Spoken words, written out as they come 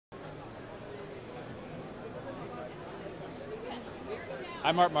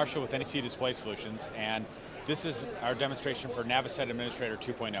I'm Art Marshall with NEC Display Solutions, and this is our demonstration for NaviSet Adminstrator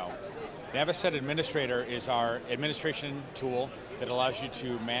 2.0. NaviSet Administrator is our administration tool that allows you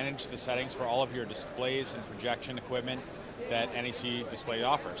to manage the settings for all of your displays and projection equipment that NEC Display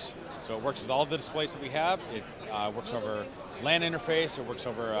offers. So it works with all of the displays that we have. It works over LAN interface, it works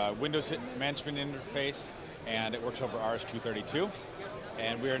over Windows management interface, and it works over RS-232.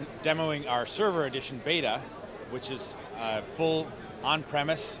 And we're demoing our server edition beta, which is full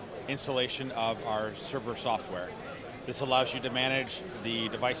on-premise installation of our server software. This allows you to manage the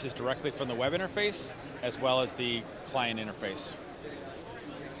devices directly from the web interface as well as the client interface.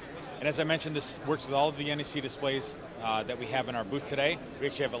 And as I mentioned, this works with all of the NEC displays that we have in our booth today. We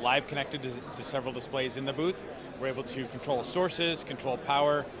actually have it live connected to several displays in the booth. We're able to control sources, control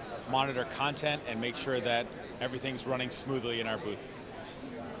power, monitor content, and make sure that everything's running smoothly in our booth.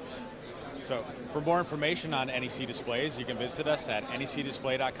 So for more information on NEC displays, you can visit us at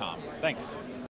necdisplay.com. Thanks.